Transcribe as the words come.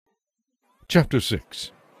Chapter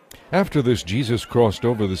 6. After this Jesus crossed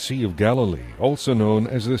over the Sea of Galilee, also known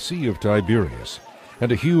as the Sea of Tiberias,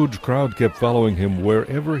 and a huge crowd kept following him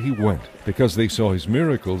wherever he went, because they saw his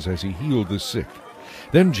miracles as he healed the sick.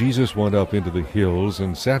 Then Jesus went up into the hills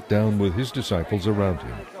and sat down with his disciples around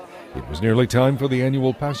him. It was nearly time for the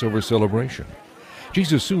annual Passover celebration.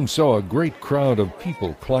 Jesus soon saw a great crowd of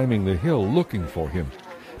people climbing the hill looking for him.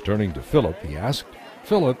 Turning to Philip, he asked,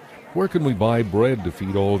 "Philip, where can we buy bread to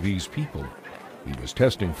feed all these people?" He was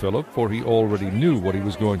testing Philip, for he already knew what he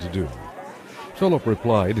was going to do. Philip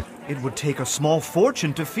replied, "It would take a small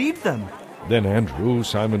fortune to feed them." Then Andrew,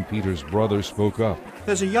 Simon Peter's brother, spoke up.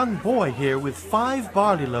 "There's a young boy here with 5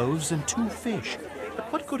 barley loaves and 2 fish.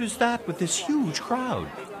 But what good is that with this huge crowd?"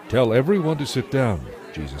 "Tell everyone to sit down,"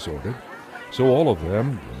 Jesus ordered. So all of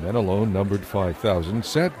them, the men alone numbered 5,000,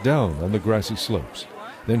 sat down on the grassy slopes.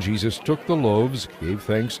 Then Jesus took the loaves, gave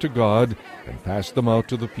thanks to God, and passed them out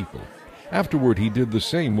to the people. Afterward he did the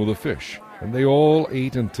same with the fish, and they all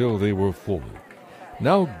ate until they were full.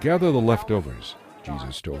 "Now gather the leftovers,"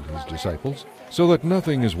 Jesus told his disciples, "so that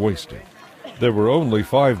nothing is wasted." There were only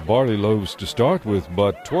 5 barley loaves to start with,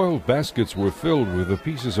 but 12 baskets were filled with the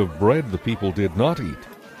pieces of bread the people did not eat.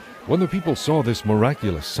 When the people saw this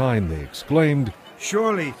miraculous sign, they exclaimed,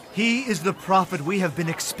 "Surely he is the prophet we have been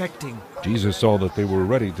expecting." Jesus saw that they were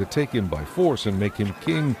ready to take him by force and make him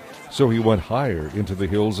king, so he went higher into the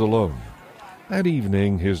hills alone. That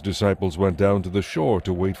evening his disciples went down to the shore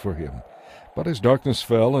to wait for him. But as darkness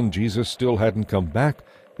fell and Jesus still hadn't come back,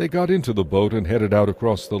 they got into the boat and headed out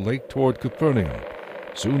across the lake toward Capernaum.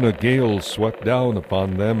 Soon a gale swept down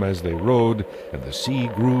upon them as they rowed, and the sea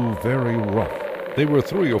grew very rough. They were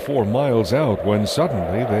 3 or 4 miles out when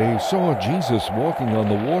suddenly they saw Jesus walking on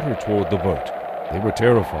the water toward the boat. They were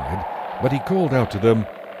terrified, but he called out to them,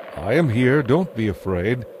 "I am here, don't be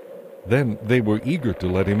afraid." Then they were eager to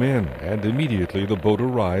let him in, and immediately the boat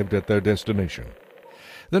arrived at their destination.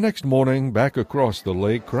 The next morning, back across the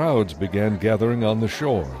lake, crowds began gathering on the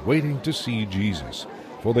shore, waiting to see Jesus,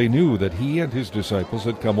 for they knew that he and his disciples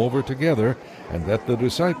had come over together, and that the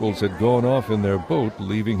disciples had gone off in their boat,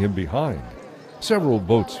 leaving him behind. Several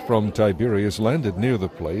boats from Tiberias landed near the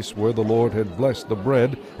place where the Lord had blessed the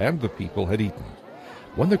bread and the people had eaten.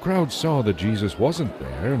 When the crowd saw that Jesus wasn't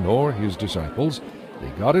there, nor his disciples, they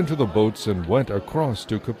got into the boats and went across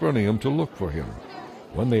to Capernaum to look for him.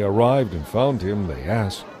 When they arrived and found him, they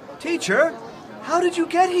asked, "Teacher, how did you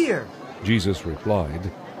get here?" Jesus replied,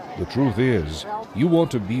 "The truth is, you want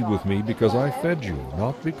to be with me because I fed you,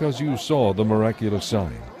 not because you saw the miraculous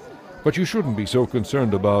sign. But you shouldn't be so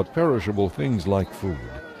concerned about perishable things like food.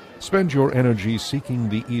 Spend your energy seeking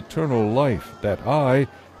the eternal life that I,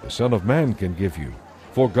 the Son of Man, can give you.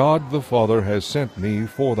 For God the Father has sent me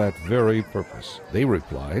for that very purpose." They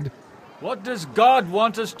replied, "What does God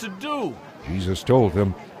want us to do?" Jesus told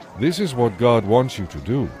them, "This is what God wants you to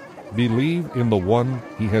do. Believe in the one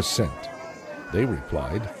he has sent." They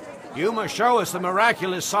replied, "You must show us the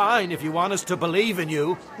miraculous sign if you want us to believe in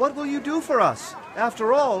you." "What will you do for us?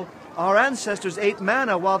 After all, our ancestors ate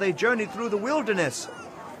manna while they journeyed through the wilderness."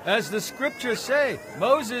 As the scriptures say,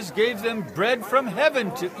 Moses gave them bread from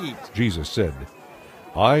heaven to eat. Jesus said,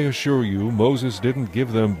 "I assure you, Moses didn't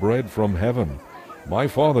give them bread from heaven. My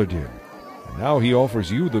Father did. And now he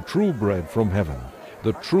offers you the true bread from heaven.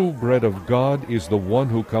 The true bread of God is the one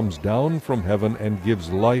who comes down from heaven and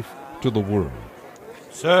gives life to the world."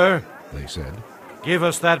 "Sir," they said, "give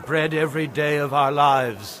us that bread every day of our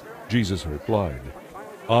lives." Jesus replied,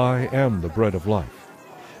 "I am the bread of life.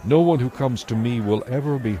 No one who comes to me will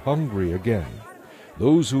ever be hungry again.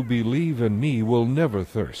 Those who believe in me will never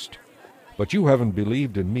thirst. But you haven't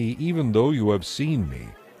believed in me even though you have seen me.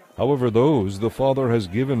 However, those the Father has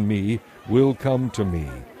given me will come to me,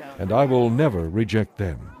 and I will never reject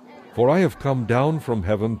them. For I have come down from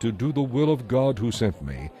heaven to do the will of God who sent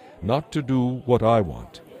me, not to do what I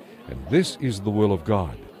want. And this is the will of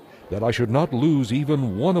God, that I should not lose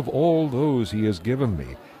even one of all those he has given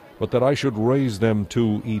me, but that I should raise them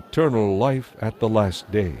to eternal life at the last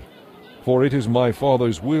day. For it is my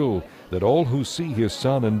Father's will that all who see his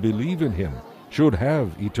Son and believe in him should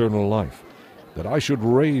have eternal life, that I should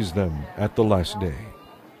raise them at the last day."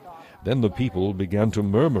 Then the people began to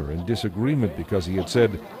murmur in disagreement because he had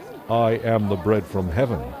said, "I am the bread from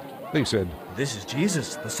heaven." They said, "This is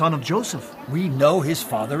Jesus, the son of Joseph." We know his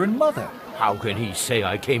father and mother. "How can he say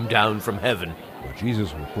I came down from heaven?" But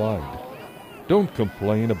Jesus replied, "Don't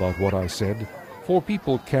complain about what I said, for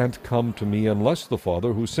people can't come to me unless the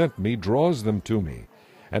Father who sent me draws them to me.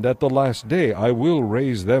 And at the last day I will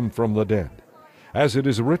raise them from the dead. As it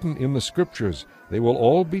is written in the Scriptures, they will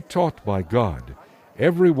all be taught by God.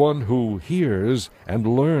 Everyone who hears and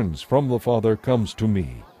learns from the Father comes to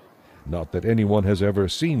me. Not that anyone has ever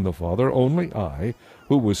seen the Father, only I,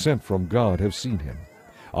 who was sent from God, have seen him.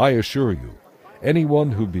 I assure you,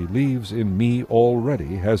 anyone who believes in me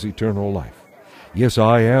already has eternal life. Yes,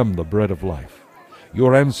 I am the bread of life.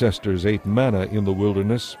 Your ancestors ate manna in the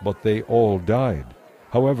wilderness, but they all died.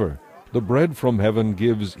 However, the bread from heaven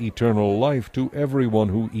gives eternal life to everyone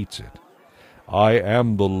who eats it. I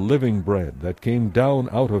am the living bread that came down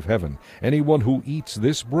out of heaven. Anyone who eats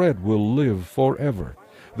this bread will live forever.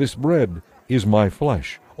 This bread is my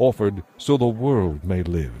flesh, offered so the world may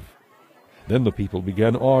live." Then the people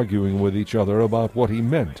began arguing with each other about what he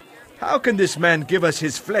meant. "How can this man give us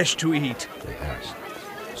his flesh to eat?" they asked.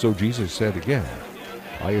 So Jesus said again,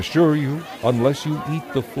 "I assure you, unless you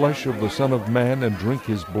eat the flesh of the Son of Man and drink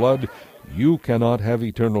his blood, you cannot have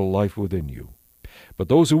eternal life within you. But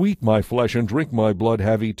those who eat my flesh and drink my blood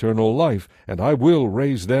have eternal life, and I will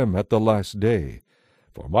raise them at the last day.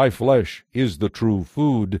 For my flesh is the true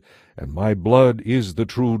food, and my blood is the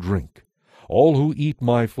true drink. All who eat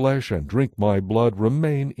my flesh and drink my blood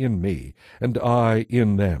remain in me, and I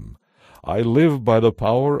in them. I live by the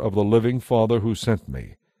power of the living Father who sent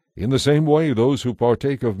me. In the same way those who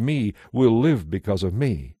partake of me will live because of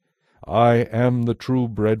me. I am the true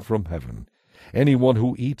bread from heaven. Anyone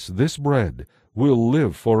who eats this bread will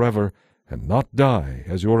live forever, and not die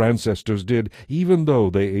as your ancestors did, even though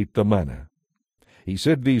they ate the manna." He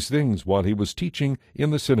said these things while he was teaching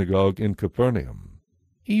in the synagogue in Capernaum.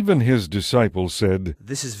 Even his disciples said,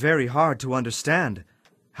 "This is very hard to understand.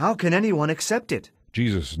 How can anyone accept it?"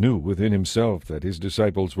 Jesus knew within himself that his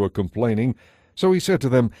disciples were complaining, so he said to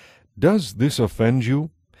them, "Does this offend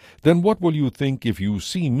you? Then what will you think if you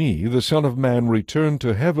see me, the Son of Man, return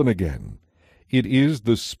to heaven again? It is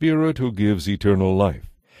the Spirit who gives eternal life.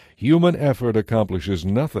 Human effort accomplishes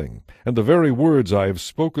nothing, and the very words I have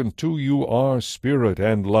spoken to you are spirit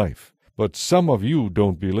and life. But some of you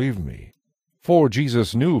don't believe me." For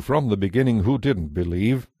Jesus knew from the beginning who didn't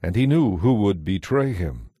believe, and he knew who would betray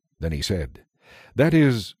him. Then he said, "That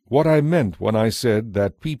is what I meant when I said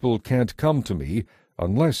that people can't come to me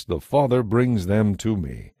unless the Father brings them to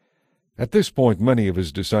me." At this point many of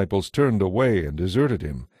his disciples turned away and deserted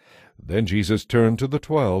him. Then Jesus turned to the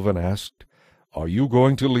 12 and asked, "Are you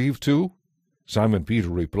going to leave too?" Simon Peter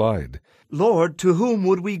replied, "Lord, to whom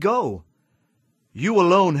would we go? You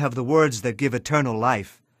alone have the words that give eternal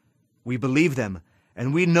life. We believe them,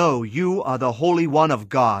 and we know you are the Holy One of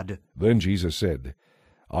God." Then Jesus said,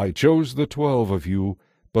 "I chose the 12 of you,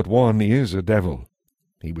 but one is a devil."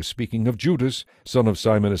 He was speaking of Judas, son of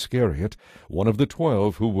Simon Iscariot, one of the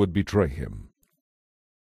 12 who would betray him.